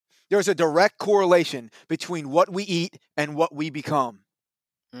There's a direct correlation between what we eat and what we become.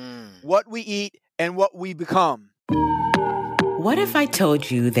 Mm. What we eat and what we become. What if I told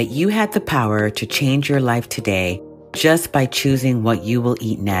you that you had the power to change your life today just by choosing what you will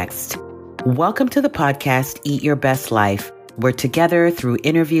eat next? Welcome to the podcast, Eat Your Best Life, where together through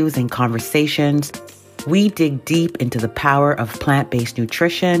interviews and conversations, we dig deep into the power of plant-based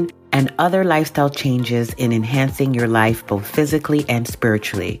nutrition and other lifestyle changes in enhancing your life both physically and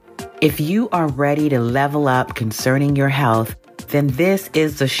spiritually. If you are ready to level up concerning your health, then this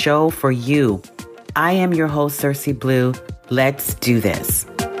is the show for you. I am your host, Cersei Blue. Let's do this.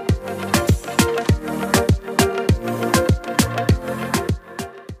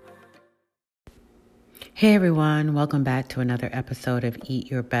 Hey everyone, welcome back to another episode of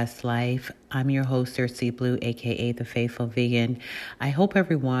Eat Your Best Life. I'm your host, Cersei Blue, aka The Faithful Vegan. I hope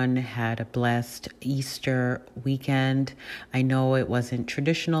everyone had a blessed Easter weekend. I know it wasn't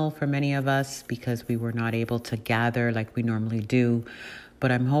traditional for many of us because we were not able to gather like we normally do,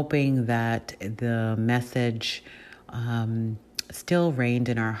 but I'm hoping that the message still reigned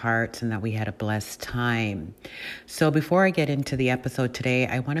in our hearts and that we had a blessed time. So before I get into the episode today,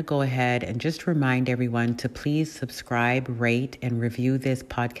 I want to go ahead and just remind everyone to please subscribe, rate, and review this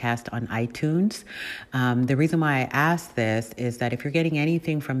podcast on iTunes. The reason why I ask this is that if you're getting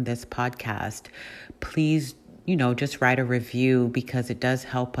anything from this podcast, please just write a review because it does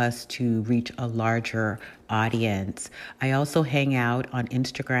help us to reach a larger audience. I also hang out on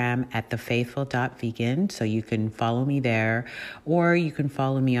Instagram at thefaithful.vegan, so you can follow me there, or you can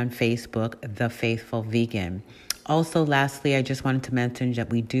follow me on Facebook, The Faithful Vegan. Also, lastly, I just wanted to mention that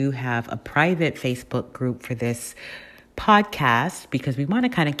we do have a private Facebook group for this podcast because we want to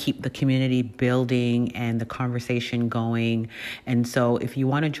kind of keep the community building and the conversation going. And so if you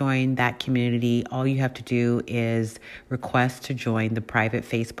want to join that community, all you have to do is request to join the private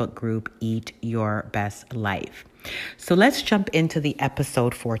Facebook group, Eat Your Best Life. So let's jump into the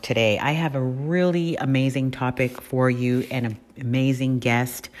episode for today. I have a really amazing topic for you and an amazing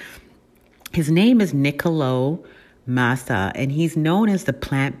guest. His name is Nicolo Massa, and he's known as the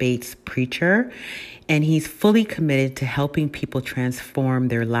plant-based preacher, and he's fully committed to helping people transform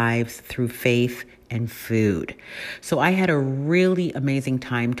their lives through faith and food. So I had a really amazing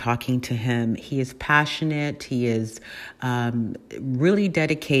time talking to him. He is passionate. He is really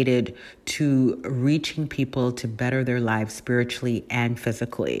dedicated to reaching people to better their lives spiritually and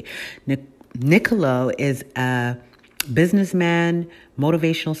physically. Nicolo is a businessman,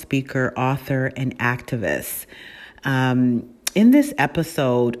 motivational speaker, author, and activist. In this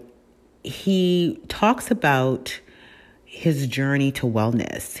episode, he talks about his journey to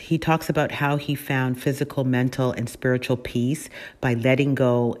wellness. He talks about how he found physical, mental, and spiritual peace by letting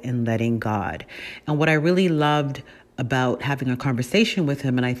go and letting God. And what I really loved about having a conversation with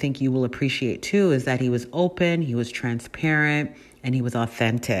him, and I think you will appreciate too, is that he was open, he was transparent, and he was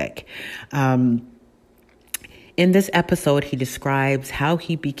authentic. In this episode, he describes how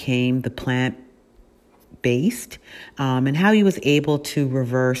he became the plant-based and how he was able to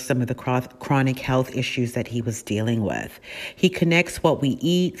reverse some of the chronic health issues that he was dealing with. He connects what we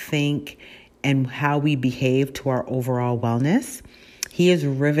eat, think, and how we behave to our overall wellness. He is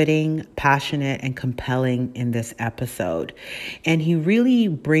riveting, passionate, and compelling in this episode. And he really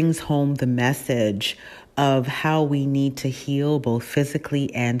brings home the message of how we need to heal both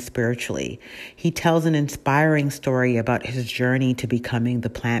physically and spiritually. He tells an inspiring story about his journey to becoming the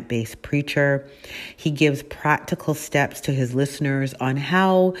plant-based preacher. He gives practical steps to his listeners on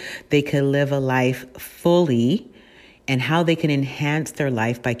how they can live a life fully and how they can enhance their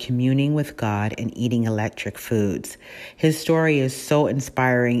life by communing with God and eating electric foods. His story is so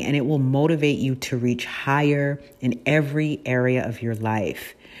inspiring, and it will motivate you to reach higher in every area of your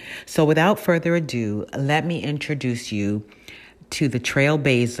life. So without further ado, let me introduce you to the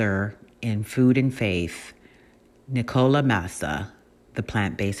trailblazer in food and faith, Nicolo Massa, the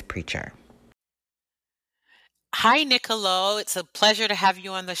plant-based preacher. Hi, Nicolo. It's a pleasure to have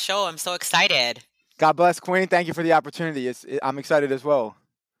you on the show. I'm so excited. God bless, Queen. Thank you for the opportunity. I'm excited as well.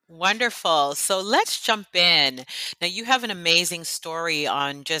 Wonderful. So let's jump in. Now, you have an amazing story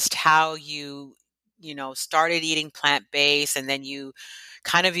on just how you started eating plant-based, and then you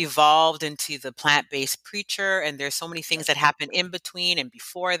kind of evolved into the plant-based preacher, and there's so many things that happen in between and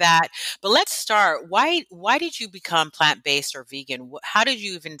before that. But let's start. Why did you become plant-based or vegan? How did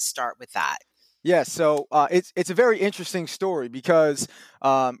you even start with that? Yes, so it's a very interesting story because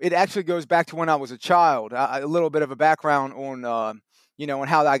it actually goes back to when I was a child. A little bit of a background on on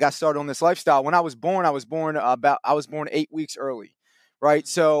how I got started on this lifestyle. When I was born 8 weeks early, right?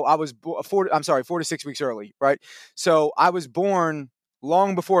 So I was 4 to 6 weeks early, right? So I was born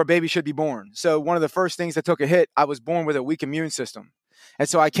long before a baby should be born. So one of the first things that took a hit, I was born with a weak immune system. And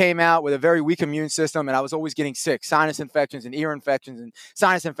so I came out with a very weak immune system, and I was always getting sick, sinus infections and ear infections and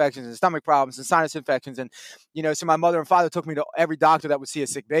sinus infections and stomach problems and sinus infections. And, so my mother and father took me to every doctor that would see a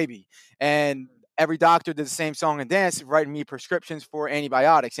sick baby. And every doctor did the same song and dance, writing me prescriptions for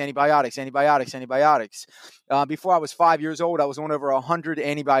antibiotics. Before I was 5 years old, I was on over 100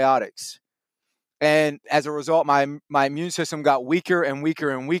 antibiotics. And as a result, my immune system got weaker and weaker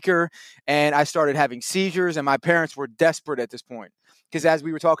and weaker. And I started having seizures, and my parents were desperate at this point. Because as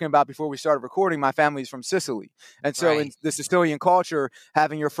we were talking about before we started recording, my family is from Sicily. And so in the Sicilian culture,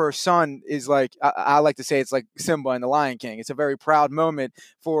 having your first son is like, I like to say it's like Simba and the Lion King. It's a very proud moment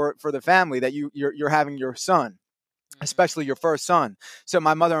for the family that you're having your son, especially your first son. So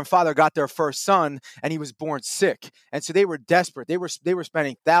my mother and father got their first son, and he was born sick. And so they were desperate. They were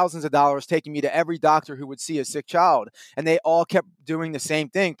spending thousands of dollars taking me to every doctor who would see a sick child. And they all kept doing the same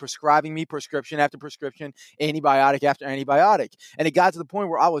thing, prescribing me prescription after prescription, antibiotic after antibiotic. And it got to the point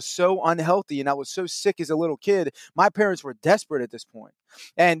where I was so unhealthy and I was so sick as a little kid. My parents were desperate at this point.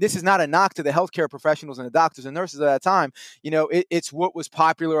 And this is not a knock to the healthcare professionals and the doctors and nurses at that time. It's what was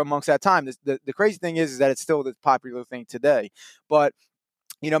popular amongst that time. The crazy thing is that it's still the popular thing today. But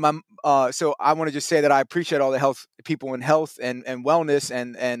so I want to just say that I appreciate all the health people in health and wellness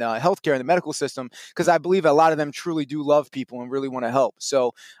and healthcare in the medical system, because I believe a lot of them truly do love people and really want to help.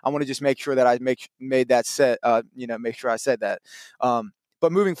 So I want to just make sure that I make sure I said that.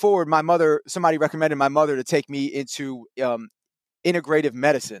 But moving forward, somebody recommended my mother to take me into integrative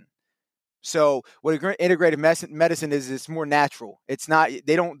medicine. So what integrative medicine is, it's more natural. It's not,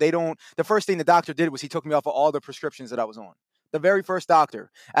 they don't, the first thing the doctor did was he took me off of all the prescriptions that I was on. The very first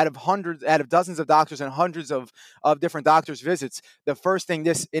doctor, out of dozens of doctors and hundreds of different doctors' visits, the first thing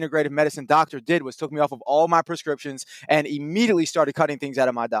this integrative medicine doctor did was took me off of all my prescriptions and immediately started cutting things out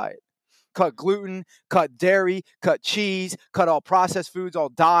of my diet. Cut gluten, cut dairy, cut cheese, cut all processed foods, all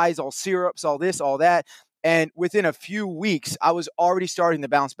dyes, all syrups, all this, all that. And within a few weeks, I was already starting to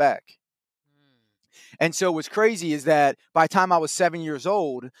bounce back. And so what's crazy is that by the time I was 7 years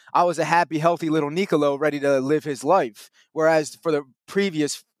old, I was a happy, healthy little Nicolo ready to live his life. Whereas for the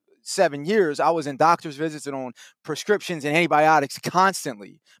previous 7 years, I was in doctor's visits and on prescriptions and antibiotics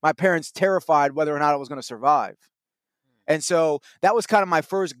constantly. My parents terrified whether or not I was going to survive. And so that was kind of my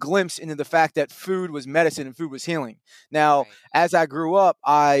first glimpse into the fact that food was medicine and food was healing. Now, as I grew up,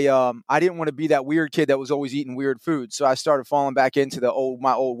 I didn't want to be that weird kid that was always eating weird food. So I started falling back into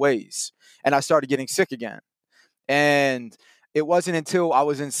my old ways, and I started getting sick again. And it wasn't until I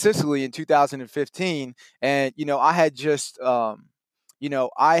was in Sicily in 2015, and I had just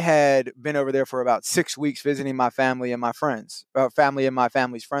I had been over there for about 6 weeks visiting my family and my friends, family and my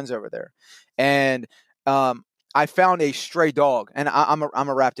family's friends over there, and I found a stray dog, and I'm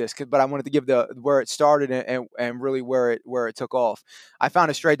gonna wrap this, but I wanted to give where it started and really where it took off. I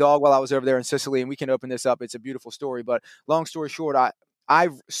found a stray dog while I was over there in Sicily, and we can open this up. It's a beautiful story, but long story short, I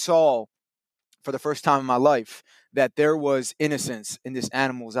saw for the first time in my life that there was innocence in this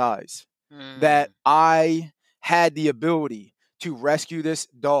animal's eyes, that I had the ability to rescue this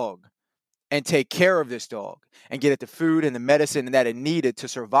dog and take care of this dog and get it the food and the medicine that it needed to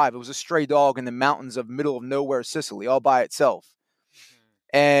survive. It was a stray dog in the mountains of middle of nowhere, Sicily, all by itself.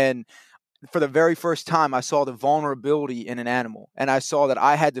 And for the very first time, I saw the vulnerability in an animal. And I saw that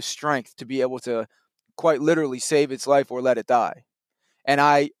I had the strength to be able to quite literally save its life or let it die. And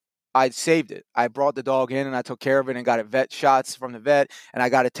I saved it. I brought the dog in and I took care of it and got it vet shots from the vet, and I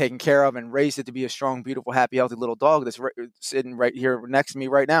got it taken care of and raised it to be a strong, beautiful, happy, healthy little dog that's sitting right here next to me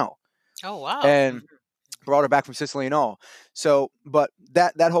right now. Oh, wow. And brought her back from Sicily and all. So, but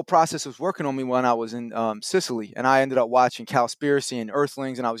that whole process was working on me when I was in Sicily, and I ended up watching Cowspiracy and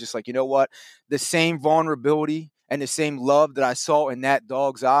Earthlings, and I was just like, you know what? The same vulnerability and the same love that I saw in that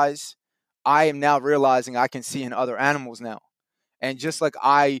dog's eyes, I am now realizing I can see in other animals now. And just like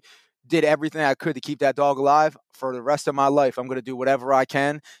I did everything I could to keep that dog alive, for the rest of my life, I'm going to do whatever I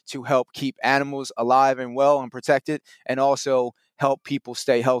can to help keep animals alive and well and protected, and also help people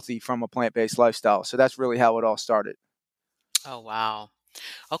stay healthy from a plant-based lifestyle. So that's really how it all started. Oh, wow.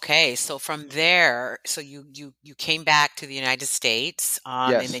 Okay, so from there, so you came back to the United States,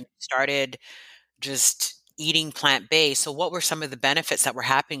 and Yes. then you started just eating plant-based. So what were some of the benefits that were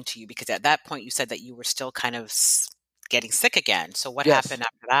happening to you? Because at that point, you said that you were still kind of getting sick again. So what Yes. happened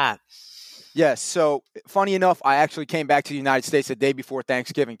after that? Yes. So funny enough, I actually came back to the United States the day before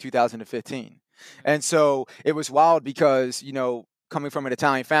Thanksgiving, 2015. And so it was wild because, coming from an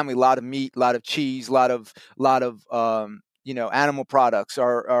Italian family, a lot of meat, a lot of cheese, a lot of animal products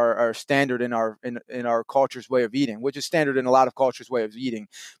are standard in our culture's way of eating, which is standard in a lot of cultures' way of eating,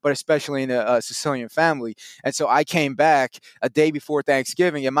 but especially in a Sicilian family. And so I came back a day before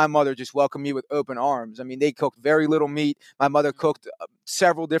Thanksgiving, and my mother just welcomed me with open arms. I mean, they cooked very little meat. My mother cooked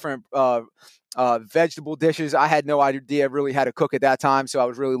several different vegetable dishes. I had no idea really how to cook at that time, so I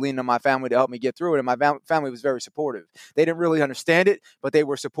was really leaning on my family to help me get through it. And my family was very supportive. They didn't really understand it, but they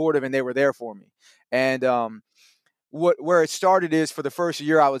were supportive and they were there for me. And where it started is, for the first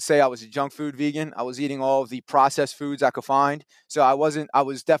year, I would say I was a junk food vegan. I was eating all of the processed foods I could find. So I was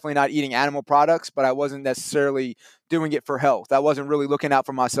definitely not eating animal products, but I wasn't necessarily doing it for health. I wasn't really looking out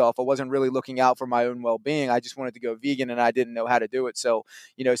for myself. I wasn't really looking out for my own well-being. I just wanted to go vegan, and I didn't know how to do it. So,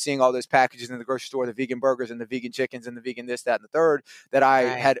 seeing all those packages in the grocery store, the vegan burgers and the vegan chickens and the vegan this, that, and the third, that I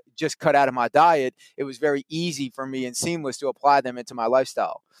Right. had just cut out of my diet, it was very easy for me and seamless to apply them into my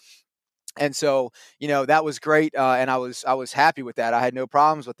lifestyle. And so, that was great, and I was happy with that. I had no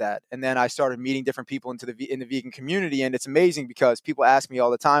problems with that. And then I started meeting different people in the vegan community, and it's amazing because people ask me all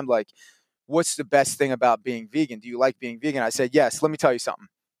the time, like, "What's the best thing about being vegan? Do you like being vegan?" I said, "Yes." Let me tell you something.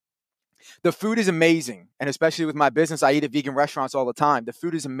 The food is amazing, and especially with my business, I eat at vegan restaurants all the time. The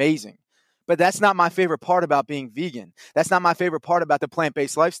food is amazing. But that's not my favorite part about being vegan. That's not my favorite part about the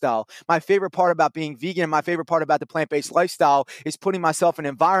plant-based lifestyle. My favorite part about being vegan and my favorite part about the plant-based lifestyle is putting myself in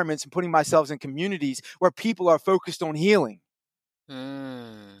environments and putting myself in communities where people are focused on healing.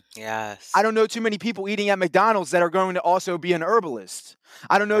 Yes. I don't know too many people eating at McDonald's that are going to also be an herbalist.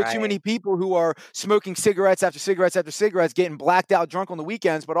 I don't know too Right. many people who are smoking cigarettes after cigarettes after cigarettes, getting blacked out drunk on the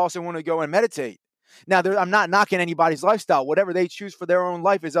weekends, but also want to go and meditate. Now, I'm not knocking anybody's lifestyle. Whatever they choose for their own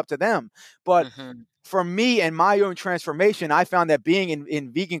life is up to them. But Mhm. for me and my own transformation, I found that being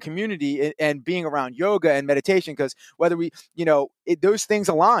in vegan community and being around yoga and meditation, because whether those things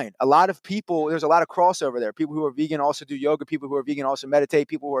align. A lot of people, there's a lot of crossover there. People who are vegan also do yoga. People who are vegan also meditate.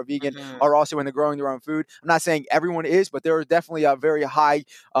 People who are vegan Mhm. are also into growing their own food. I'm not saying everyone is, but there is definitely a very high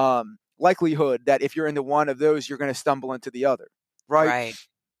likelihood that if you're into one of those, you're going to stumble into the other. Right. Right.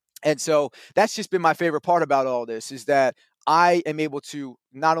 And so that's just been my favorite part about all this, is that I am able to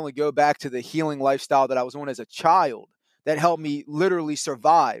not only go back to the healing lifestyle that I was on as a child that helped me literally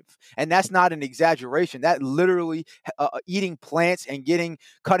survive. And that's not an exaggeration. That literally eating plants and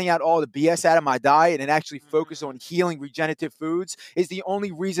cutting out all the BS out of my diet and actually focus Mhm. on healing regenerative foods is the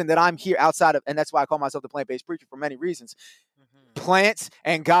only reason that I'm here outside of, and that's why I call myself the plant-based preacher for many reasons. Mhm. Plants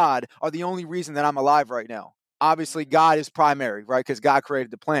and God are the only reason that I'm alive right now. Obviously, Mhm. God is primary, right? Because God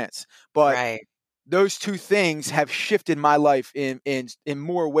created the plants. But Right. those two things have shifted my life in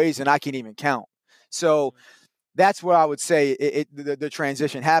more ways than I can even count. So Mhm. that's where I would say the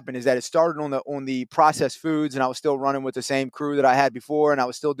transition happened, is that it started on the processed foods, and I was still running with the same crew that I had before, and I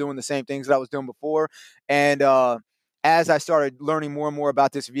was still doing the same things that I was doing before. And as I started learning more and more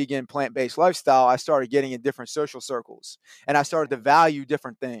about this vegan plant-based lifestyle, I started getting in different social circles, and I started to value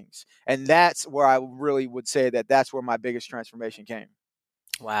different things. And that's where I really would say that that's where my biggest transformation came.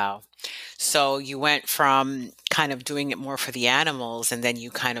 Wow. So you went from kind of doing it more for the animals, and then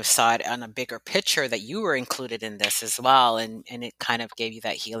you kind of saw it on a bigger picture that you were included in this as well, and it kind of gave you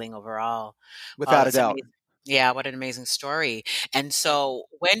that healing overall. Wow, Without a that's doubt. amazing. Yeah, what an amazing story. And so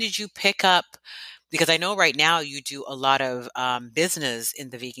when did you pick up, because I know right now you do a lot of business in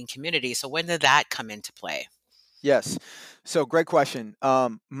the vegan community. So when did that come into play? Yes. So great question.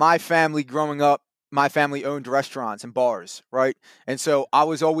 My family growing up, my family owned restaurants and bars, right? And so I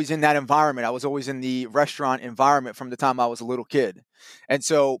was always in that environment. I was always in the restaurant environment from the time I was a little kid. And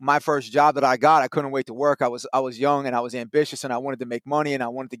so my first job that I got, I couldn't wait to work. I was young and I was ambitious and I wanted to make money and I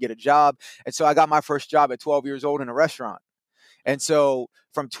wanted to get a job. And so I got my first job at 12 years old in a restaurant. And Mhm. so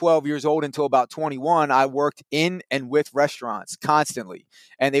from 12 years old until about 21, I worked in and with restaurants constantly.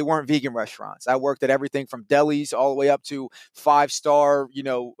 And they weren't vegan restaurants. I worked at everything from delis all the way up to five-star,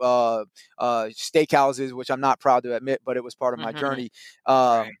 steakhouses, which I'm not proud to admit, but it was part of my Mhm. journey.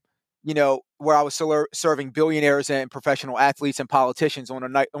 Right. Where I was serving billionaires and professional athletes and politicians on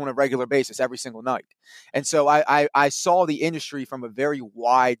a regular basis every single night. And so Mhm. I saw the industry from a very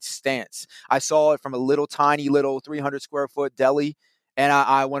wide stance. I saw it from a little tiny little 300 square foot deli, and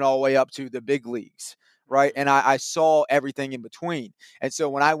I went all the way up to the big leagues. Right. And Mhm. I saw everything in between. And so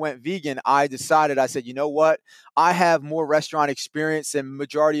when I went vegan, I said, you know what? I have more restaurant experience than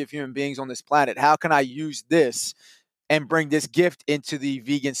majority of human beings on this planet. How can I use this and bring this gift into the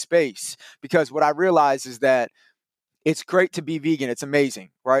vegan space? Because what I realize is that it's great to be vegan. It's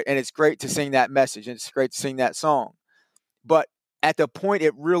amazing, right? And it's great to sing that message and it's great to sing that song. But at the point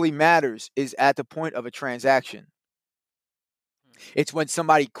it really matters is at the point of a transaction. Mhm. It's when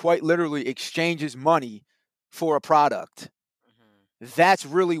somebody quite literally exchanges money for a product. That's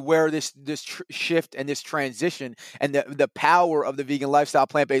really where this shift and this transition and the power of the vegan lifestyle,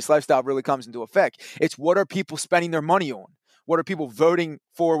 plant-based lifestyle really comes into effect. It's what are people spending their money on? What are people voting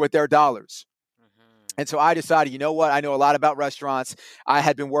for with their dollars? And so I decided, you know what? I know a lot about restaurants. I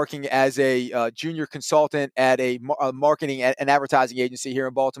had been working as a junior consultant at a marketing and advertising agency here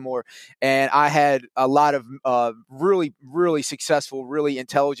in Baltimore. And I had a lot of really, really successful, really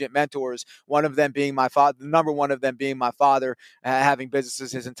intelligent mentors. One of them being my father, number one of them being my father, having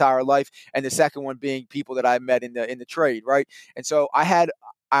businesses his entire life. And the second one being people that I met in the trade, right? And so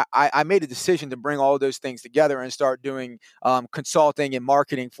I made a decision to bring all of those things together and start doing consulting and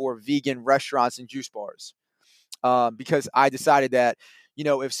marketing for vegan restaurants and juice bars. Because I decided that,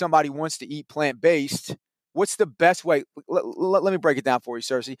 if somebody wants to eat plant-based, what's the best way? Let me break it down for you,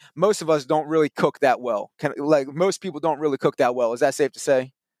 Cersei. Most of us don't really cook that well. Most people don't really cook that well. Is that safe to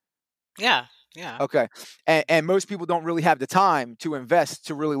say? Yeah. Yeah. Okay. And most people don't really have the time to invest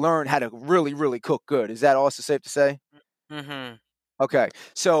to really learn how to really, really cook good. Is that also safe to say? Mm-hmm. Okay.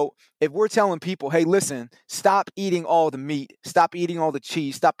 So if we're telling people, hey, listen, stop eating all the meat, stop eating all the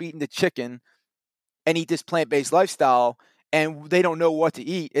cheese, stop eating the chicken, and eat this plant-based lifestyle, and they don't know what to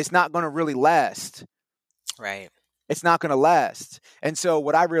eat, it's not going to really last. Right. It's not going to last. And so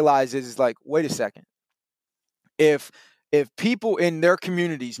what I realize is like, wait a second. If people in their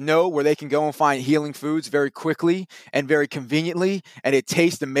communities know where they can go and find healing foods very quickly and very conveniently, and it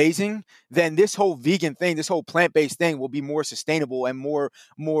tastes amazing, then this whole vegan thing, this whole plant-based thing will be more sustainable and more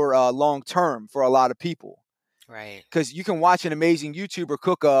long-term for a lot of people. Right. Because you can watch an amazing YouTuber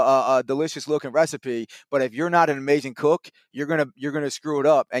cook a delicious looking recipe, but if you're not an amazing cook, you're gonna screw it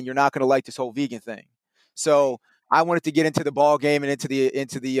up, and you're not gonna like this whole vegan thing. So I wanted to get into the ball game and into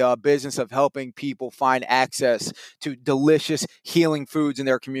the business of helping people find access to delicious healing foods in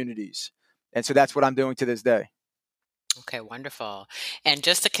their communities, and so that's what I'm doing to this day. Okay, wonderful. And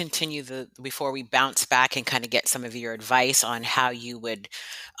just to continue before we bounce back and kind of get some of your advice on how you would,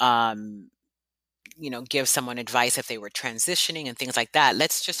 um, give someone advice if they were transitioning and things like that.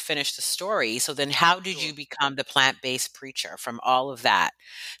 Let's just finish the story. So then how did you become the plant-based preacher from all of that?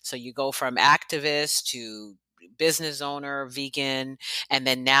 So you go from activist to business owner, vegan, and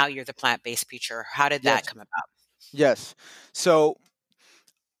then now you're the plant-based preacher. How did that Yes. come about? Yes. So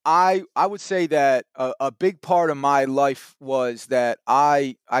I would say that a big part of my life was that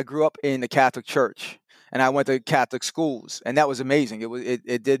I grew up in the Catholic Church, and I went to Catholic schools, and that was amazing.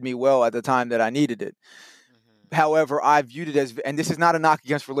 It did me well at the time that I needed it. However, I viewed it as, and this is not a knock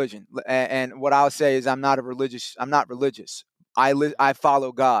against religion. And what I'll say is, I'm not religious. I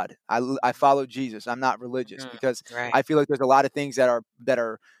follow God. I follow Jesus. I'm not religious because Right. I feel like there's a lot of things that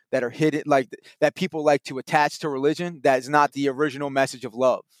are hidden, like that people like to attach to religion. That is not the original message of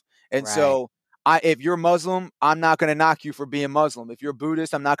love. And Right. so, if you're Muslim, I'm not going to knock you for being Muslim. If you're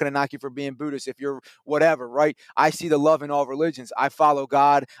Buddhist, I'm not going to knock you for being Buddhist. If you're whatever, right? I see the love in all religions. I follow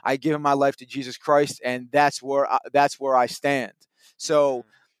God. I give my life to Jesus Christ, and that's where I stand. So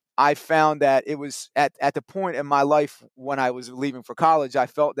I found that it was at the point in my life when I was leaving for college, I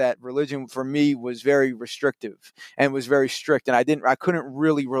felt that religion for me was very restrictive and was very strict. And I couldn't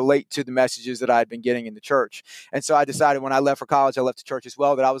really relate to the messages that I had been getting in the church. And so I decided when I left for college, I left the church as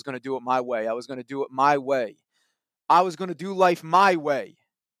well, that I was going to do it my way. I was going to do it my way. I was going to do life my way.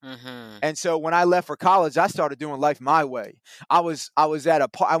 And so when I left for college, I started doing life my way. I went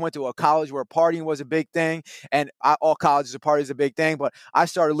to a college where partying was a big thing, and all colleges of parties is a big thing. But I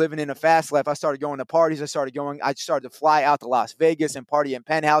started living in a fast life. I started going to parties. I started to fly out to Las Vegas and party in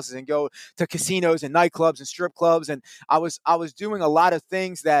penthouses and go to casinos and nightclubs and strip clubs. And I was doing a lot of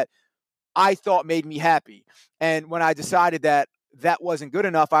things that I thought made me happy. And when I decided that wasn't good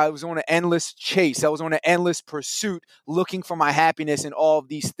enough, I was on an endless chase. I was on an endless pursuit looking for my happiness in all of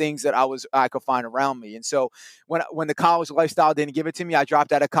these things that I could find around me. And so when the college lifestyle didn't give it to me, I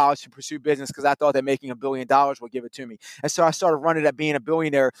dropped out of college to pursue business because I thought that making $1 billion would give it to me. And so I started running at being a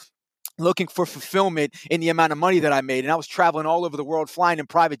billionaire, looking for fulfillment in the amount of money that I made. And I was traveling all over the world, flying in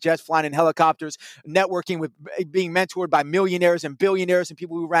private jets, flying in helicopters, networking with, being mentored by millionaires and billionaires and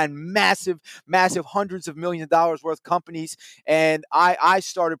people who ran massive hundreds of millions of dollars worth companies. And I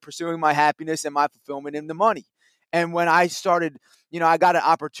started pursuing my happiness and my fulfillment in the money. And when I started, I got an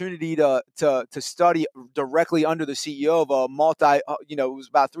opportunity to study directly under the CEO of a it was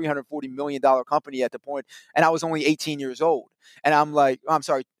about $340 million company at the point. And I was only 18 years old. And I'm like, I'm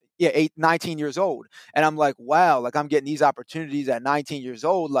sorry, 19 years old. And I'm like, wow, like I'm getting these opportunities at 19 years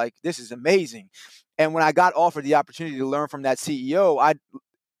old. Like, this is amazing. And when I got offered the opportunity to learn from that CEO,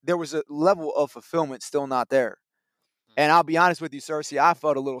 there was a level of fulfillment still not there. And I'll be honest with you, Cersei, I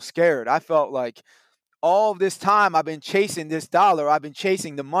felt a little scared. I felt like, all this time I've been chasing this dollar, I've been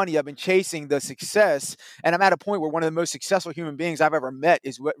chasing the money, I've been chasing the success, and I'm at a point where one of the most successful human beings I've ever met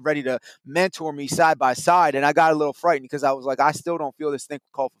is ready to mentor me side by side. And I got a little frightened because I was like, I still don't feel this thing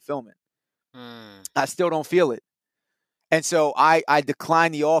called fulfillment. I still don't feel it. And so I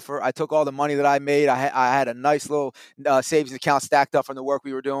declined the offer. I took all the money that I made. I had a nice little savings account stacked up from the work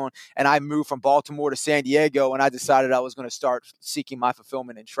we were doing. And I moved from Baltimore to San Diego, and I decided I was going to start seeking my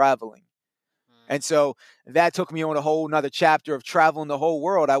fulfillment in traveling. And so that took me on a whole nother chapter of traveling the whole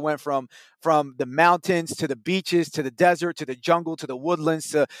world. I went from the mountains to the beaches to the desert to the jungle to the woodlands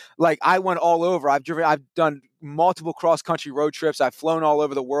to, like, I went all over. I've done multiple cross country road trips. I've flown all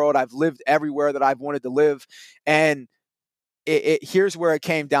over the world. I've lived everywhere that I've wanted to live. And here's where it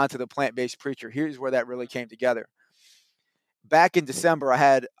came down to the plant-based preacher. Here's where that really came together. Back in December,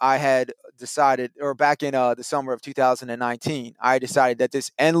 I had decided, or back in the summer of 2019, I decided that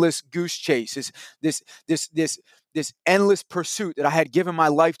this endless goose chase, this endless pursuit that I had given my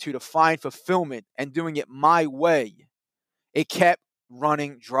life to find fulfillment and doing it my way, it kept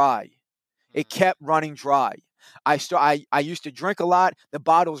running dry. It kept running dry. I used to drink a lot. The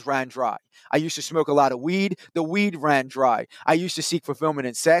bottles ran dry. I used to smoke a lot of weed. The weed ran dry. I used to seek fulfillment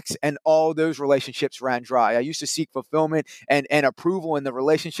in sex, and all those relationships ran dry. I used to seek fulfillment and approval in the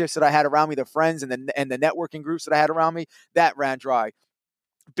relationships that I had around me, the friends and the networking groups that I had around me. That ran dry.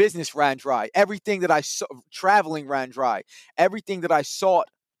 Business ran dry. Everything that I saw, traveling ran dry. Everything that I sought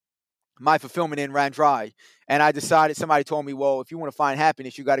my fulfillment in ran dry. And I decided, somebody told me, well, if you want to find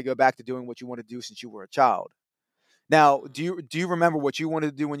happiness, you got to go back to doing what you want to do since you were a child. Now, do you remember what you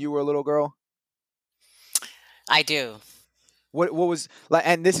wanted to do when you were a little girl? I do. What was like,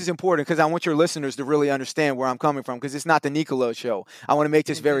 and this is important because I want your listeners to really understand where I'm coming from, because it's not the Nicolo show. I want to make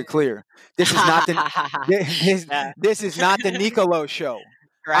this very clear. This is not the Yeah. this is not the Nicolo show.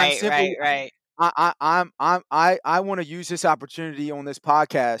 I'm Right, simply right. I want to use this opportunity on this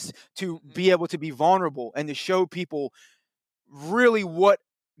podcast to be able to be vulnerable and to show people really what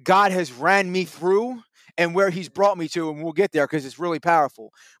God has ran me through and where he's brought me to, and we'll get there because it's really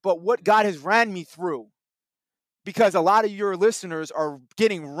powerful. But what God has ran me through, because a lot of your listeners are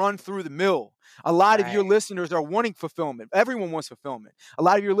getting run through the mill. A lot of your Right. listeners are wanting fulfillment. Everyone wants fulfillment. A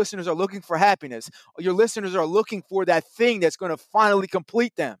lot of your listeners are looking for happiness. Your listeners are looking for that thing that's going to finally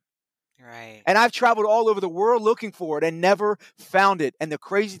complete them. Right. And I've traveled all over the world looking for it and never found it. And the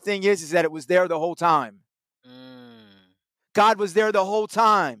crazy thing is that it was there the whole time. God was there the whole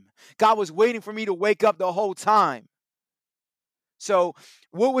time. God was waiting for me to wake up the whole time. So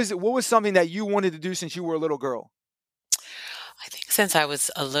what was something that you wanted to do since you were a little girl? I think since I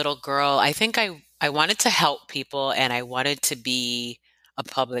was a little girl, I think I wanted to help people, and I wanted to be a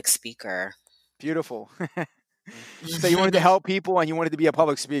public speaker. Beautiful. So you wanted to help people and you wanted to be a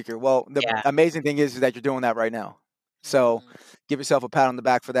public speaker. Well, the Yeah. amazing thing is that you're doing that right now. So give yourself a pat on the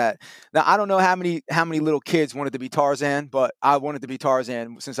back for that. Now, I don't know how many little kids wanted to be Tarzan, but I wanted to be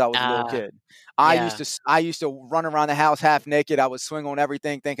Tarzan since I was a little kid. I Yeah. used to run around the house half naked. I would swing on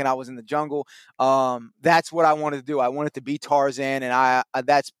everything, thinking I was in the jungle. That's what I wanted to do. I wanted to be Tarzan, and I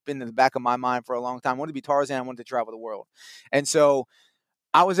that's been in the back of my mind for a long time. I wanted to be Tarzan. I wanted to travel the world, and so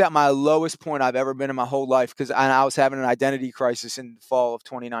I was at my lowest point I've ever been in my whole life because I was having an identity crisis in the fall of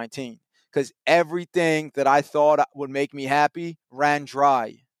 2019. Because everything that I thought would make me happy ran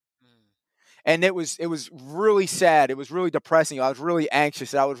dry. And it was really sad. It was really depressing. I was really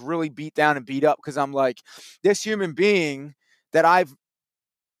anxious. I was really beat down and beat up because I'm like, this human being that I've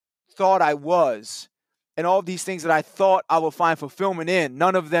thought I was, and all these things that I thought I would find fulfillment in,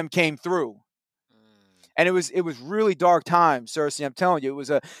 none of them came through. And it was really dark times, Cersei. I'm telling you,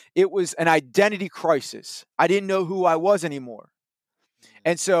 it was an identity crisis. I didn't know who I was anymore.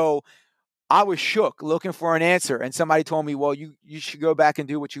 And so I was shook looking for an answer. And somebody told me, well, you should go back and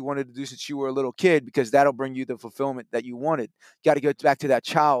do what you wanted to do since you were a little kid, because that'll bring you the fulfillment that you wanted. You got to go back to that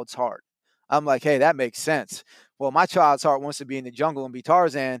child's heart. I'm like, hey, that makes sense. Well, my child's heart wants to be in the jungle and be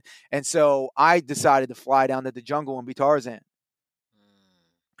Tarzan. And so I decided to fly down to the jungle and be Tarzan.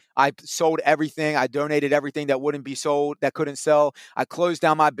 I sold everything. I donated everything that wouldn't be sold, that couldn't sell. I closed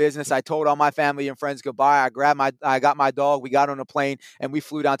down my business. I told all my family and friends goodbye. I got my dog. We got on a plane and we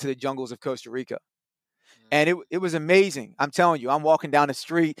flew down to the jungles of Costa Rica. And it was amazing. I'm telling you, I'm walking down the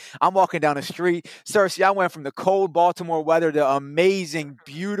street. Cersei, I went from the cold Baltimore weather to amazing,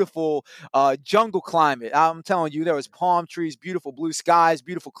 beautiful jungle climate. I'm telling you, there was palm trees, beautiful blue skies,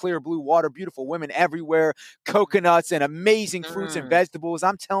 beautiful clear blue water, beautiful women everywhere, coconuts and amazing fruits and vegetables.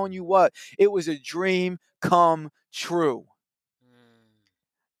 I'm telling you what, it was a dream come true.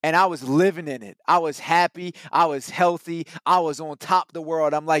 and I was living in it. I was happy. I was healthy. I was on top of the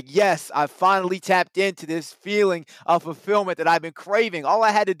world. I'm like, yes, I finally tapped into this feeling of fulfillment that I've been craving. All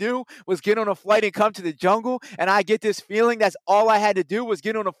I had to do was get on a flight and come to the jungle, and I get this feeling. That's all I had to do was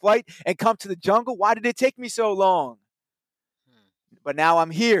get on a flight and come to the jungle. Why did it take me so long? But now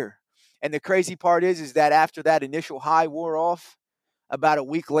I'm here. And the crazy part is that after that initial high wore off, about a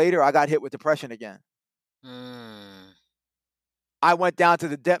week later, I got hit with depression again. Mm. I went down to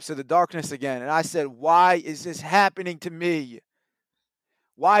the depths of the darkness again, and I said, why is this happening to me?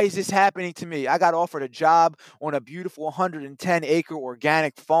 Why is this happening to me? I got offered a job on a beautiful 110-acre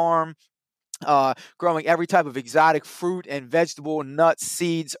organic farm, growing every type of exotic fruit and vegetable, nuts,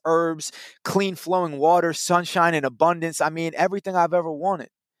 seeds, herbs, clean flowing water, sunshine in abundance. I mean, everything I've ever wanted.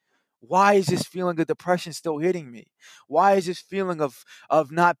 Why is this feeling of depression still hitting me? Why is this feeling of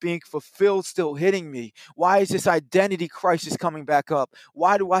not being fulfilled still hitting me? Why is this identity crisis coming back up?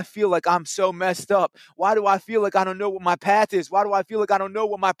 Why do I feel like I'm so messed up? Why do I feel like I don't know what my path is? Why do I feel like I don't know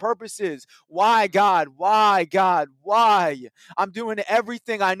what my purpose is? Why, God? Why, God? Why? I'm doing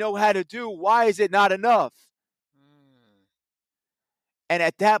everything I know how to do. Why is it not enough? Mm. And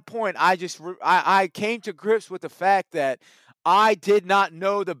at that point, I came to grips with the fact that I did not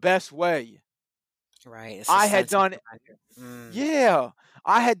know the best way. Right. It's a I had sense of done, surrender. Mm. yeah,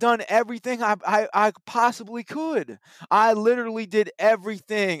 I had done everything I possibly could. I literally did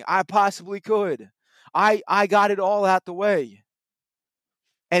everything I possibly could. I got it all out the way.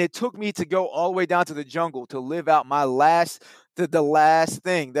 And it took me to go all the way down to the jungle to live out the last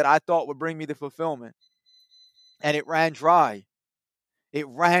thing that I thought would bring me the fulfillment. And it ran dry. It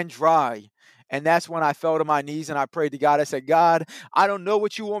ran dry. And that's when I fell to my knees and I prayed to God. I said, God, I don't know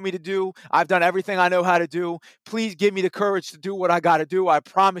what you want me to do. I've done everything I know how to do. Please give me the courage to do what I got to do. I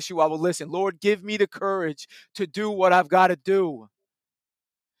promise you I will listen. Lord, give me the courage to do what I've got to do.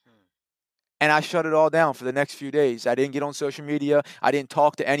 And I shut it all down for the next few days. I didn't get on social media. I didn't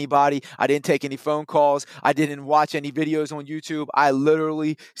talk to anybody. I didn't take any phone calls. I didn't watch any videos on YouTube. I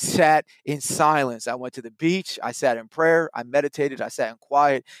literally sat in silence. I went to the beach. I sat in prayer. I meditated. I sat in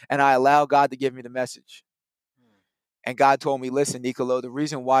quiet. And I allowed God to give me the message. And God told me, listen, Nicolo, the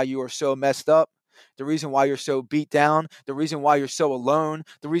reason why you are so messed up, the reason why you're so beat down, the reason why you're so alone,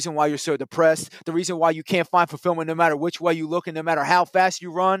 the reason why you're so depressed, the reason why you can't find fulfillment no matter which way you look and no matter how fast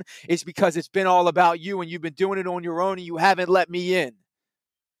you run, is because it's been all about you and you've been doing it on your own and you haven't let me in.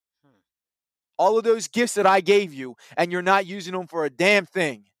 All of those gifts that I gave you and you're not using them for a damn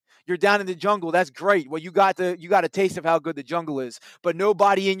thing. You're down in the jungle. That's great. Well, you got a taste of how good the jungle is, but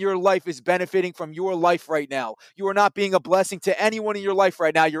nobody in your life is benefiting from your life right now. You are not being a blessing to anyone in your life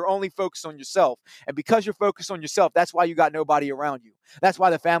right now. You're only focused on yourself. And because you're focused on yourself, that's why you got nobody around you. That's why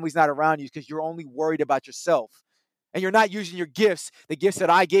the family's not around you, because you're only worried about yourself. And you're not using your gifts, the gifts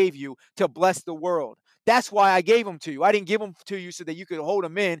that I gave you, to bless the world. That's why I gave them to you. I didn't give them to you so that you could hold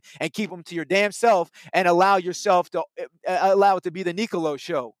them in and keep them to your damn self and allow yourself to allow it to be the Nicolo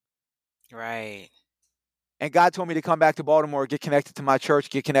show. Right. And God told me to come back to Baltimore, get connected to my church,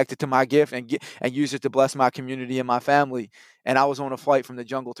 get connected to my gift, and use it to bless my community and my family. And I was on a flight from the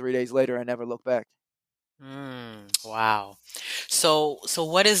jungle 3 days later and never looked back. Wow. So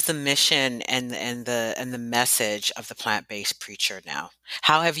what is the mission and the message of the plant-based preacher now?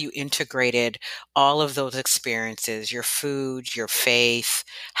 How have you integrated all of those experiences, your food, your faith?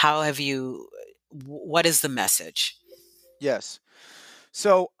 How have you, what is the message? Yes.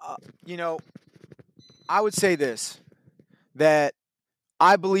 So, I would say this, that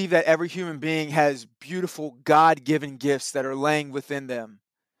I believe that every human being has beautiful God-given gifts that are laying within them.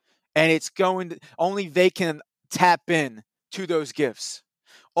 And it's only they can tap in to those gifts.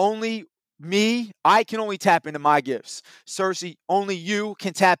 Only me, I can only tap into my gifts. Cersei, only you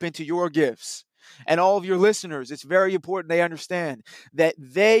can tap into your gifts. And all of your listeners, it's very important they understand that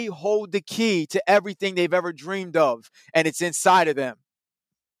they hold the key to everything they've ever dreamed of, and it's inside of them.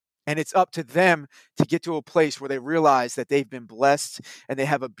 And it's up to them to get to a place where they realize that they've been blessed and they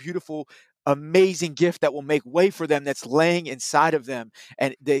have a beautiful, amazing gift that will make way for them, that's laying inside of them.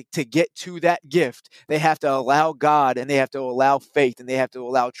 And to get to that gift, they have to allow God, and they have to allow faith, and they have to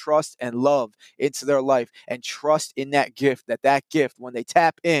allow trust and love into their life, and trust in that gift, that gift, when they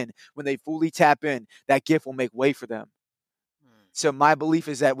fully tap in, that gift will make way for them. So my belief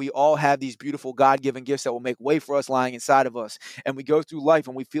is that we all have these beautiful God-given gifts that will make way for us lying inside of us. And we go through life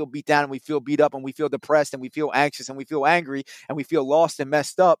and we feel beat down and we feel beat up and we feel depressed and we feel anxious and we feel angry and we feel lost and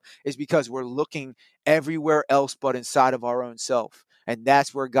messed up, is because we're looking everywhere else but inside of our own self. And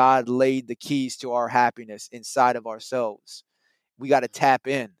that's where God laid the keys to our happiness, inside of ourselves. We got to tap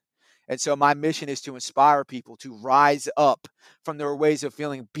in. And so my mission is to inspire people to rise up from their ways of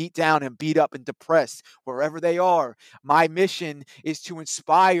feeling beat down and beat up and depressed wherever they are. My mission is to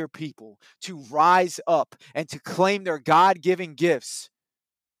inspire people to rise up and to claim their God-given gifts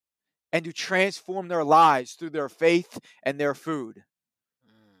and to transform their lives through their faith and their food.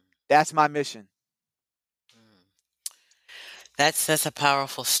 Mm, That's my mission. mm. That's a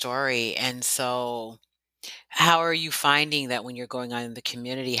powerful story. And so, how are you finding that when you're going on in the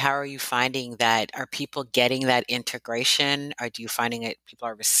community? How are you finding that? Are people getting that integration? Or do you finding it people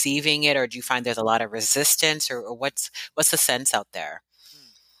are receiving it, or do you find there's a lot of resistance, or what's the sense out there?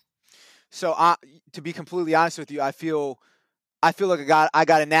 So to be completely honest with you, I feel like I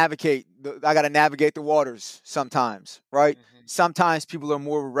got to navigate the waters sometimes, right? Hmm. Sometimes people are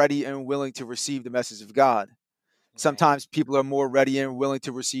more ready and willing to receive the message of God. Right. Sometimes people are more ready and willing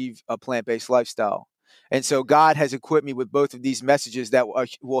to receive a plant-based lifestyle. And so Mm, God has equipped me with both of these messages that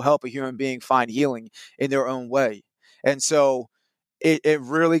will help a human being find healing in their own way. And so it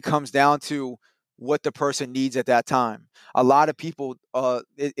really comes down to what the person needs at that time. A lot of people,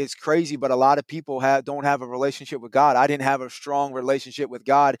 it's crazy, but a lot of people don't have a relationship with God. I didn't have a strong relationship with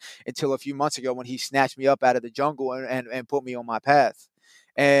God until a few months ago when He snatched me up out of the jungle and put me on my path.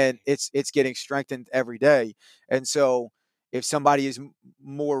 And right. it's getting strengthened every day. And so, if somebody is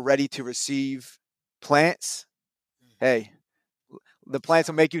more ready to receive plants, Hmm. hey, the plants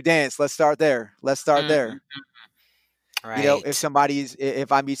will make you dance. Let's start there. Let's start Hmm. there. Right.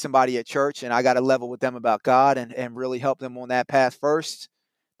 If I meet somebody at church and I got to level with them about God and really help them on that path first,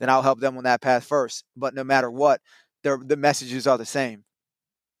 then I'll help them on that path first. But no matter what, the messages are the same.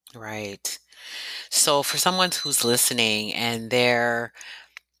 Right. So for someone who's listening and they're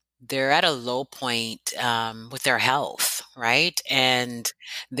at a low point with their health, right? And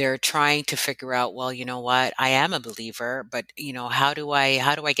they're trying to figure out, well, you know what? I am a believer, but how do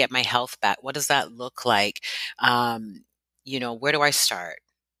I get my health back? What does that look like? Um, where do I start?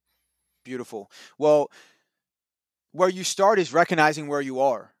 Beautiful. Well, where you start is recognizing where you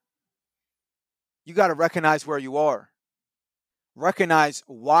are. You got to recognize where you are. Recognize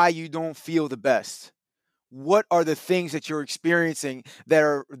why you don't feel the best. What are the things that you're experiencing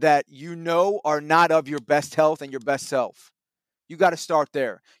that you know are not of your best health and your best self? You got to start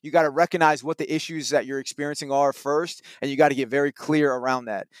there. You got to recognize what the issues that you're experiencing are first, and you got to get very clear around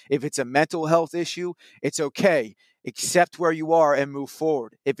that. If it's a mental health issue, it's okay. Accept where you are and move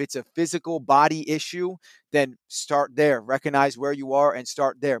forward. If it's a physical body issue, then start there. Recognize where you are and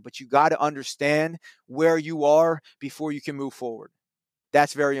start there. But you got to understand where you are before you can move forward.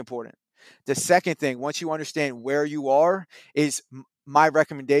 That's very important. The second thing, once you understand where you are, is my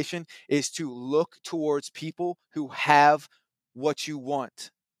recommendation is to look towards people who have what you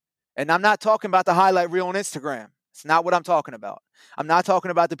want. And I'm not talking about the highlight reel on Instagram. It's not what I'm talking about. I'm not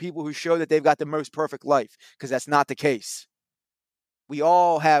talking about the people who show that they've got the most perfect life, because that's not the case. We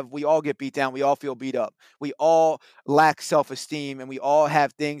all get beat down. We all feel beat up. We all lack self-esteem, and we all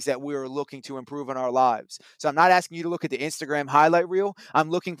have things that we're looking to improve in our lives. So I'm not asking you to look at the Instagram highlight reel. I'm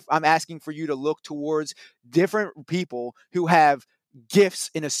asking for you to look towards different people who have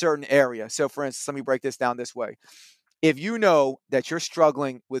gifts in a certain area. So for instance, let me break this down this way. If you know that you're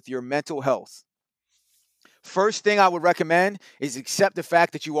struggling with your mental health, first thing I would recommend is accept the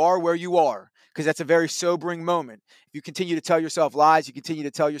fact that you are where you are, because that's a very sobering moment. If you continue to tell yourself lies, you continue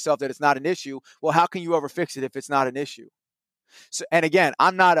to tell yourself that it's not an issue. Well, how can you ever fix it if it's not an issue? So, and again,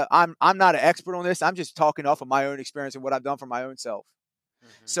 I'm not an expert on this. I'm just talking off of my own experience and what I've done for my own self. Hmm.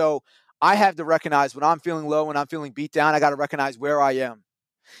 So I have to recognize when I'm feeling low, when I'm feeling beat down. I got to recognize where I am.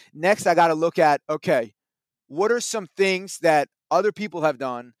 Next, I got to look at, okay, what are some things that other people have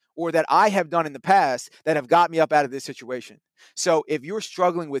done or that I have done in the past that have got me up out of this situation? So if you're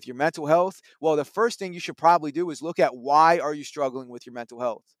struggling with your mental health, well, the first thing you should probably do is look at, why are you struggling with your mental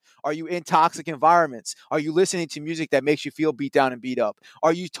health? Are you in toxic environments? Are you listening to music that makes you feel beat down and beat up?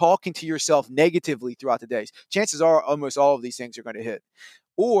 Are you talking to yourself negatively throughout the days? Chances are almost all of these things are going to hit.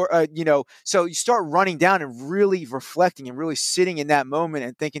 Or so you start running down and really reflecting and really sitting in that moment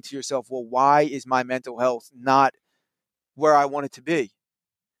and thinking to yourself, well, why is my mental health not where I want it to be?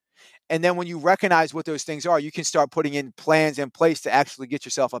 And then when you recognize what those things are, you can start putting in plans in place to actually get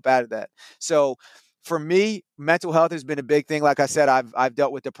yourself up out of that. So for me, mental health has been a big thing. Like I said, I've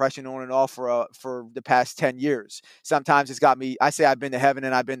dealt with depression on and off for the past 10 years. Sometimes it's got me, I say I've been to heaven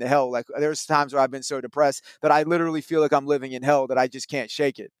and I've been to hell. Like there's times where I've been so depressed that I literally feel like I'm living in hell, that I just can't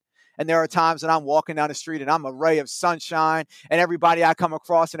shake it. And there are times when I'm walking down the street and I'm a ray of sunshine, and everybody I come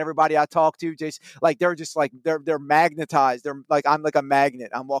across and everybody I talk to they're magnetized. They're like, I'm like a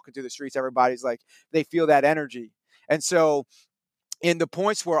magnet. I'm walking through the streets. Everybody's like, they feel that energy. And so in the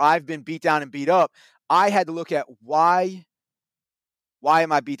points where I've been beat down and beat up, I had to look at why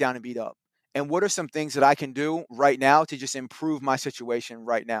am I beat down and beat up? And what are some things that I can do right now to just improve my situation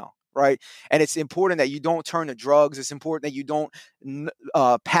right now? Right. And it's important that you don't turn to drugs. It's important that you don't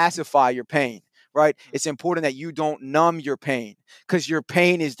pacify your pain. Right. It's important that you don't numb your pain, because your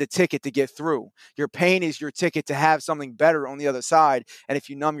pain is the ticket to get through. Your pain is your ticket to have something better on the other side. And if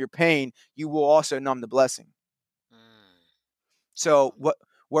you numb your pain, you will also numb the blessing. So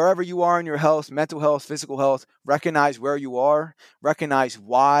wherever you are in your health, mental health, physical health, recognize where you are, recognize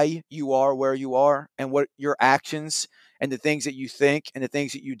why you are where you are, and what your actions and the things that you think and the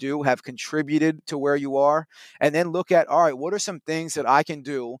things that you do have contributed to where you are. And then look at, all right, what are some things that I can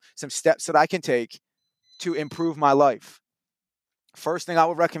do, some steps that I can take to improve my life? First thing I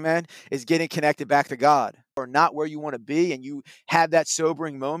would recommend is getting connected back to God, or not where you want to be, and you have that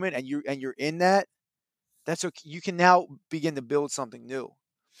sobering moment and you're in that. That's okay. You can now begin to build something new.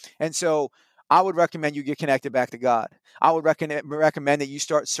 And so I would recommend you get connected back to God. I would recommend that you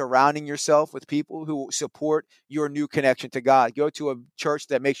start surrounding yourself with people who support your new connection to God. Go to a church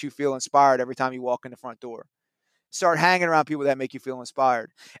that makes you feel inspired every time you walk in the front door. Start hanging around people that make you feel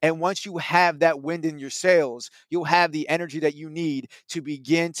inspired. And once you have that wind in your sails, you'll have the energy that you need to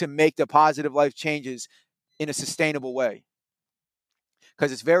begin to make the positive life changes in a sustainable way.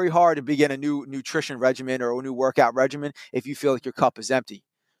 Because it's very hard to begin a new nutrition regimen or a new workout regimen if you feel like your cup is empty.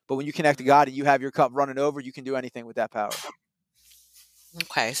 But when you connect to God and you have your cup running over, you can do anything with that power.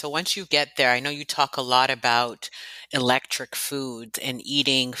 Okay, so once you get there, I know you talk a lot about electric foods and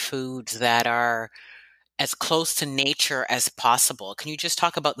eating foods that are as close to nature as possible. Can you just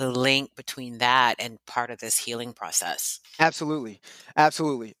talk about the link between that and part of this healing process? Absolutely.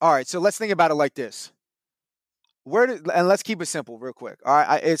 Absolutely. All right. So let's think about it like this. And let's keep it simple real quick. All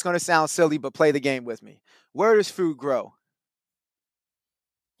right. It's going to sound silly, but play the game with me. Where does food grow?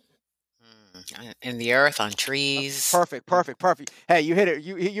 In the earth, on trees. Perfect. Hey, you hit it.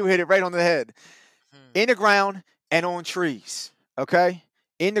 You hit it right on the head. In the ground and on trees. Okay?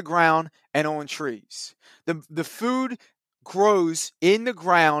 In the ground and on trees. The food grows in the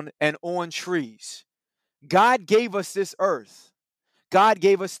ground and on trees. God gave us this earth. God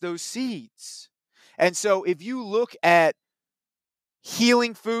gave us those seeds. And so if you look at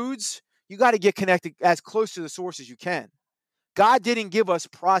healing foods, you got to get connected as close to the source as you can. God didn't give us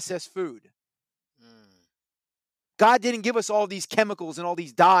processed food. God didn't give us all these chemicals and all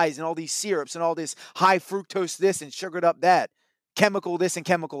these dyes and all these syrups and all this high fructose this and sugared up that, chemical this and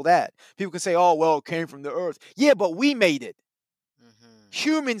chemical that. People can say, oh, well, it came from the earth. Yeah, but we made it.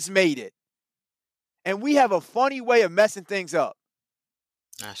 Humans made it. And we have a funny way of messing things up.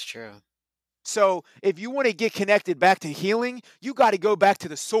 That's true. So if you want to get connected back to healing, you got to go back to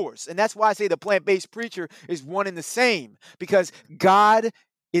the source. And that's why I say the plant-based preacher is one and the same, because God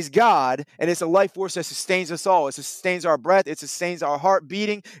is God, and it's a life force that sustains us all. It sustains our breath. It sustains our heart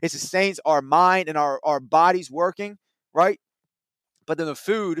beating. It sustains our mind and our bodies working, right? But then the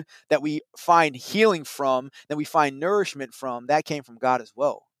food that we find healing from, that we find nourishment from, that came from God as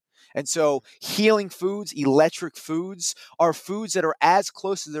well. And so healing foods, electric foods, are foods that are as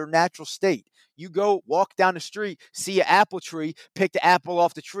close to their natural state. You go walk down the street, see an apple tree, pick the apple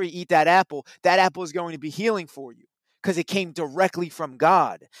off the tree, eat that apple. That apple is going to be healing for you, because it came directly from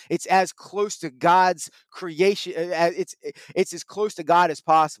God. It's as close to God's creation. It's as close to God as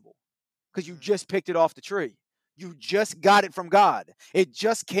possible, because you just picked it off the tree. You just got it from God. It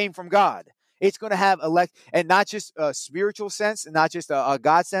just came from God. It's going to have and not just a spiritual sense and not just a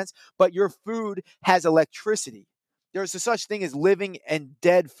God sense, but your food has electricity. There's a such thing as living and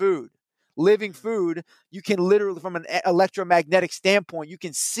dead food. Living food, you can literally, from an electromagnetic standpoint, you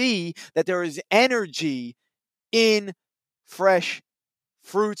can see that there is energy in fresh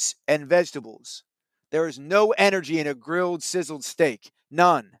fruits and vegetables. There is no energy in a grilled, sizzled steak.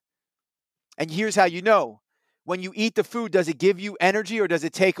 None. And here's how you know. When you eat the food, does it give you energy or does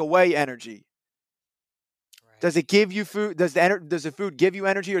it take away energy? Right. Does it give you food? Does the food give you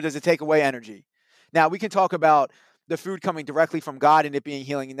energy or does it take away energy? Now, we can talk about the food coming directly from God and it being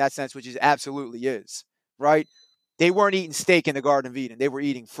healing in that sense, which it absolutely is, right? They weren't eating steak in the Garden of Eden. They were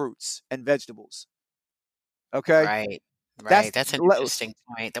eating fruits and vegetables. Okay? Right. That's an interesting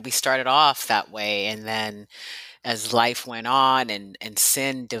point, that we started off that way, and then as life went on and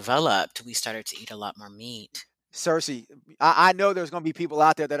sin developed, we started to eat a lot more meat. Cersei, I know there's going to be people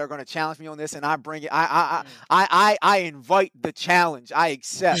out there that are going to challenge me on this, and I bring it. I invite the challenge. I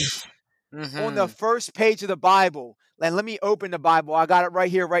accept. On the first page of the Bible, and let me open the Bible. I got it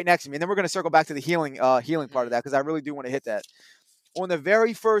right here, right next to me, and then we're going to circle back to the healing part of that, because I really do want to hit that. On the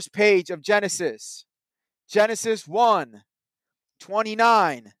very first page of Genesis 1,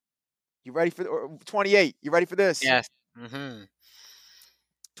 29. You ready for or 28? You ready for this? Yes. Mm-hmm.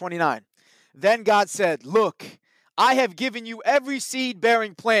 29. Then God said, "Look, I have given you every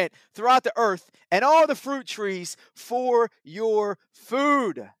seed-bearing plant throughout the earth and all the fruit trees for your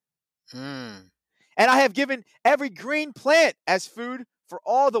food. Mm. And I have given every green plant as food for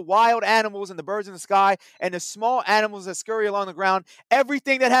all the wild animals and the birds in the sky and the small animals that scurry along the ground,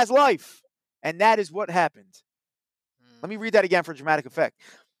 everything that has life." And that is what happened. Let me read that again for dramatic effect.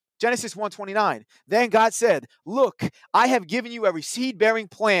 Genesis 1:29. Then God said, "Look, I have given you every seed-bearing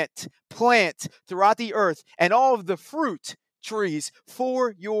plant throughout the earth and all of the fruit trees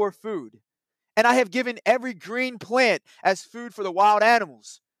for your food. And I have given every green plant as food for the wild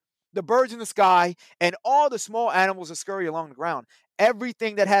animals, the birds in the sky, and all the small animals that scurry along the ground,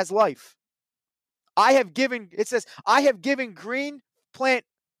 everything that has life. It says, I have given green plant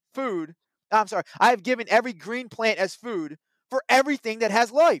food. I'm sorry, I have given every green plant as food for everything that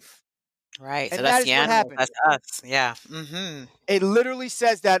has life." Right. So And that's that the is what animals. happened. That's us. Yeah. Mm-hmm. It literally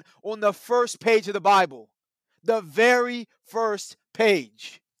says that on the first page of the Bible, the very first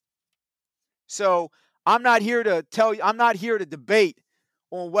page. So I'm not here to debate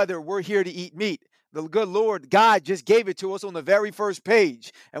on whether we're here to eat meat. The good Lord God just gave it to us on the very first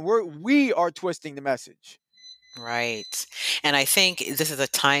page, and we are twisting the message. Right. And I think this is a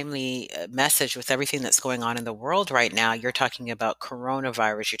timely message with everything that's going on in the world right now. You're talking about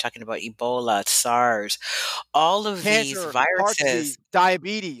coronavirus, you're talking about Ebola, SARS, all of these Cancer, heart viruses. disease,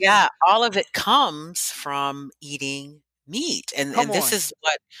 diabetes. Yeah, all of it comes from eating meat. Come And this on, is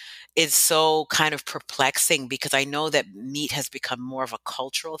what is so kind of perplexing because I know that meat has become more of a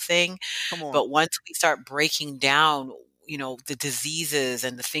cultural thing. come on, But once we start breaking down, the diseases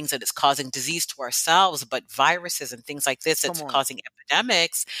and the things that it's causing disease to ourselves, but viruses and things like this come that's on. causing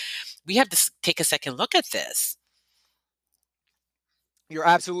epidemics, we have to take a second look at this. You're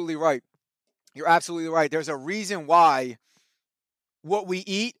absolutely right. You're absolutely right. There's a reason why what we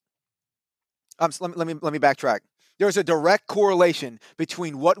eat. Let me backtrack. There's a direct correlation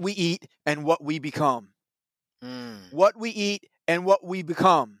between what we eat and what we become. Mm, What we eat and what we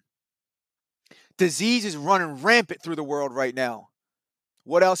become. Disease is running rampant through the world right now.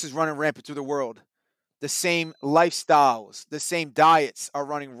 What else is running rampant through the world? The same lifestyles, the same diets are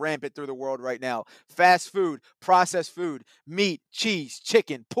running rampant through the world right now. Fast food, processed food, meat, cheese,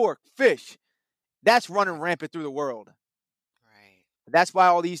 chicken, pork, fish. That's running rampant through the world. right. That's why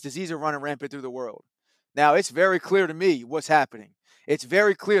all these diseases are running rampant through the world. Now, it's very clear to me what's happening. It's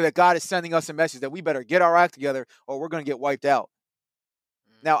very clear that God is sending us a message that we better get our act together or we're going to get wiped out.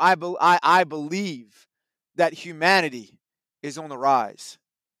 Now, Mm, I believe that humanity is on the rise.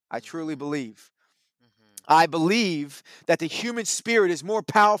 I truly mhm, believe. mhm, I believe that the human spirit is more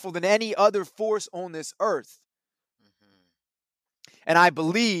powerful than any other force on this earth. mhm. And I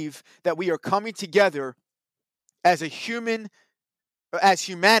believe that we are coming together as as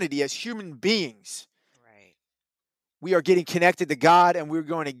humanity, as human beings. Right. We are getting connected to God and we're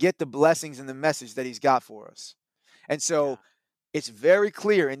going to get the blessings and the message that He's got for us. And Yeah. so it's very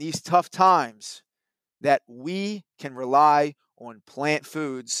clear in these tough times that we can rely on plant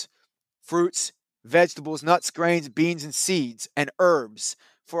foods, fruits, vegetables, nuts, grains, beans, and seeds, and herbs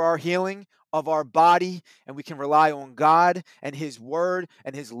for our healing of our body. And we can rely on God and His word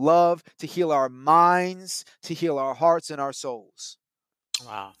and His love to heal our minds, to heal our hearts and our souls.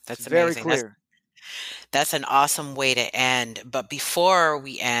 Wow. It's That's very amazing. clear. That's an awesome way to end. But before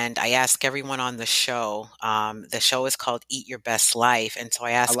we end, I ask everyone on the show is called Eat Your Best Life. And so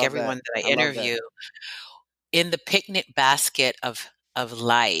I I ask love that. everyone that I I love that. interview in the picnic basket of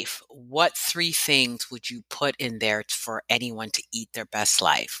life, what three things would you put in there for anyone to eat their best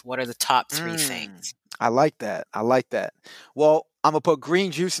life? What are the top three Mm, things? I like that. I like that. Well, I'm gonna put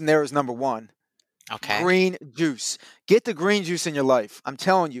green juice in there as number one. Okay. Green juice. Get the green juice in your life. I'm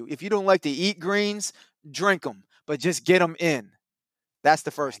telling you, if you don't like to eat greens, drink them, but just get them in. That's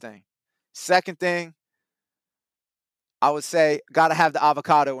the first Right. thing. Second thing, I would say, gotta have the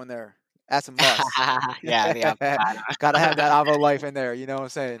avocado in there. That's a must. Yeah, the Gotta have avocado. that avo life in there. You know what I'm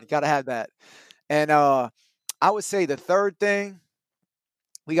saying? Gotta have that. And I would say the third thing,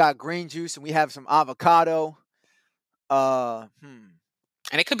 we got green juice and we have some avocado. Uh, hmm.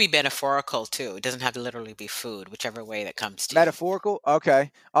 And it could be metaphorical too. It doesn't have to literally be food, whichever way that comes to you. Metaphorical?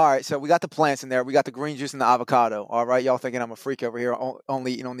 Okay. All right. So we got the plants in there. We got the green juice and the avocado. All right. Y'all thinking I'm a freak over here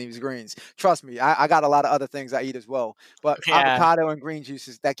only eating on these greens. Trust me, I got a lot of other things I eat as well. But Yeah. avocado and green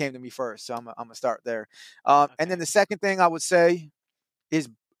juices, that came to me first. So I'm going to start there. And then Okay. the second thing I would say is,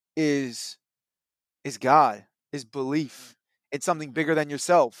 is, is God, is Mhm, belief in something bigger mhm, than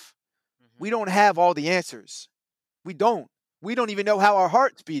yourself. We mhm. don't have all the answers. We don't. We don't even know how our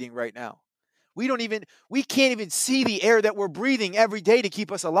heart's beating right now. We can't even see the air that we're breathing every day to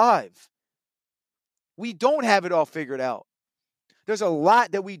keep us alive. We don't have it all figured out. There's a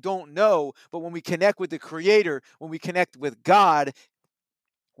lot that we don't know, but when we connect with the Creator, when we connect with God,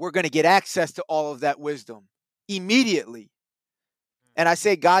 we're going to get access to all of that wisdom immediately. And I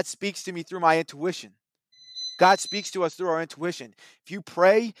say God speaks to me through my intuition. God speaks to us through our intuition. If you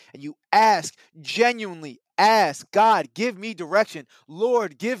pray and you ask, genuinely ask, God, give me direction.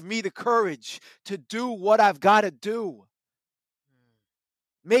 Lord, give me the courage to do what I've got to do.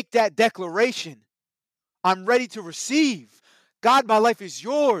 Make that declaration. I'm ready to receive. God, my life is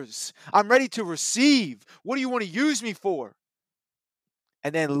yours. I'm ready to receive. What do you want to use me for?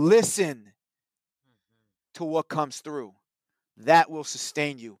 And then listen to what comes through. That will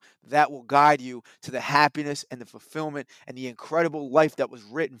sustain you. That will guide you to the happiness and the fulfillment and the incredible life that was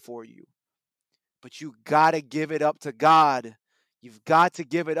written for you. But you got to give it up to God. You've got to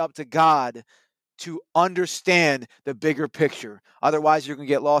give it up to God to understand the bigger picture. Otherwise, you're going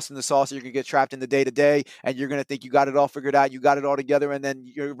to get lost in the sauce. You're going to get trapped in the day-to-day, and you're going to think you got it all figured out. You got it all together, and then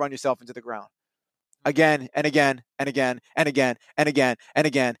you run yourself into the ground. Again and again and again and again and again and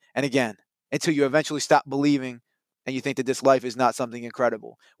again and again until you eventually stop believing and you think that this life is not something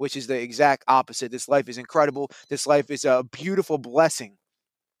incredible, which is the exact opposite. This life is incredible. This life is a beautiful blessing.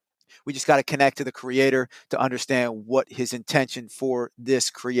 We just got to connect to the Creator to understand what his intention for this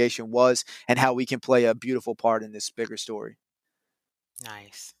creation was and how we can play a beautiful part in this bigger story.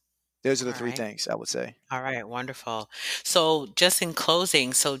 Nice. Those are the All three right. things I would say. All right. Wonderful. So just in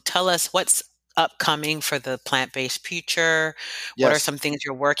closing, so tell us what's upcoming for the Plant-Based Preacher. What are Yes. some things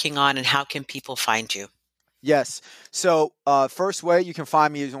you're working on, and how can people find you? Yes. So first way you can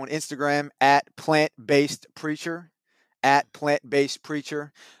find me is on Instagram at Plant-Based Preacher. At Plant-Based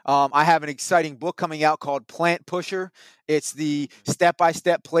Preacher. I have an exciting book coming out called Plant Pusher. It's the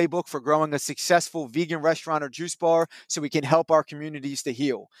step-by-step playbook for growing a successful vegan restaurant or juice bar so we can help our communities to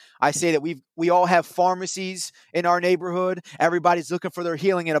heal. I say that we all have pharmacies in our neighborhood. Everybody's looking for their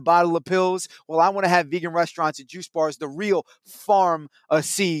healing in a bottle of pills. Well, I want to have vegan restaurants and juice bars, the real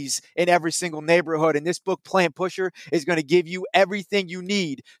pharmacies in every single neighborhood. And this book, Plant Pusher, is going to give you everything you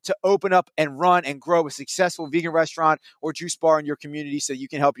need to open up and run and grow a successful vegan restaurant or juice bar in your community so you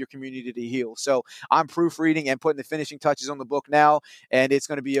can help your community to heal. So I'm proofreading and putting the finishing touches on the book now, and it's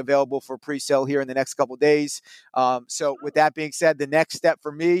going to be available for pre-sale here in the next couple of days. So with that being said, the next step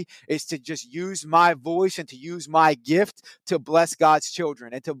for me is to just use my voice and to use my gift to bless God's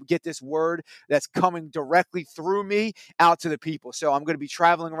children and to get this word that's coming directly through me out to the people. So I'm going to be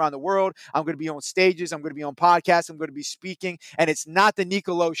traveling around the world. I'm going to be on stages. I'm going to be on podcasts. I'm going to be speaking, and it's not the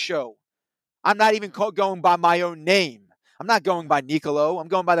Nicolo Show. I'm not even going by my own name. I'm not going by Nicolo. I'm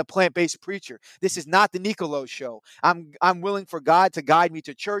going by the Plant-Based Preacher. This is not the Nicolo Show. I'm willing for God to guide me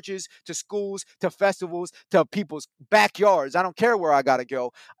to churches, to schools, to festivals, to people's backyards. I don't care where I got to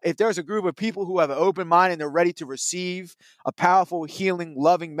go. If there's a group of people who have an open mind and they're ready to receive a powerful, healing,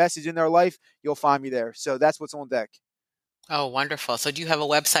 loving message in their life, you'll find me there. So that's what's on deck. Oh, wonderful. So do you have a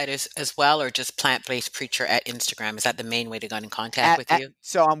website as well, or just Plant-Based Preacher at Instagram? Is that the main way to get in contact with you?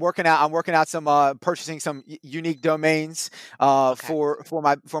 So I'm working out some purchasing some unique domains Okay. for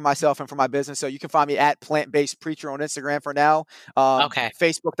myself and for my business. So you can find me at Plant-Based Preacher on Instagram for now. Okay.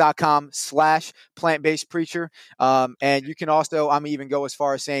 Facebook.com/Plant-Based Preacher. And you can also, I'm even go as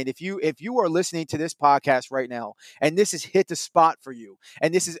far as saying, if you are listening to this podcast right now and this has hit the spot for you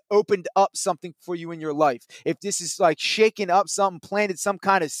and this has opened up something for you in your life, if this is like shaking up something, planted some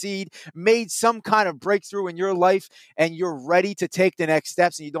kind of seed, made some kind of breakthrough in your life, and you're ready to take the next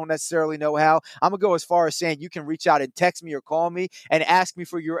steps and you don't necessarily know how, I'm going to go as far as saying you can reach out and text me or call me and ask me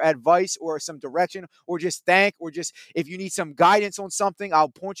for your advice or some direction or just if you need some guidance on something, I'll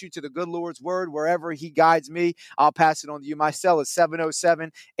point you to the good Lord's word. Wherever he guides me, I'll pass it on to you. My cell is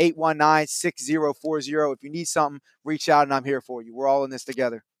 707-819-6040. If you need something, reach out and I'm here for you. We're all in this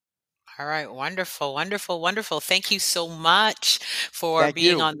together. All right. Wonderful, wonderful, wonderful. Thank you so much for Thank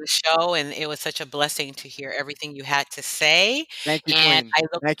being you. on the show. And it was such a blessing to hear everything you had to say. Thank you, And Queen. I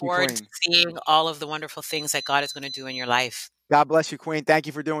look Thank you, forward to Queen. seeing all of the wonderful things that God is going to do in your life. God bless you, Queen. Thank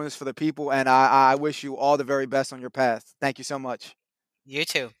you for doing this for the people. And I wish you all the very best on your path. Thank you so much. You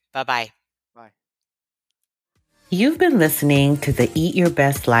too. Bye-bye. Bye. You've been listening to the Eat Your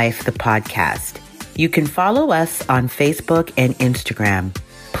Best Life, the podcast. You can follow us on Facebook and Instagram.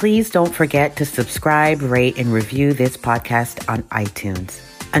 Please don't forget to subscribe, rate, and review this podcast on iTunes.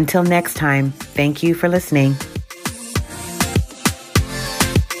 Until next time, thank you for listening.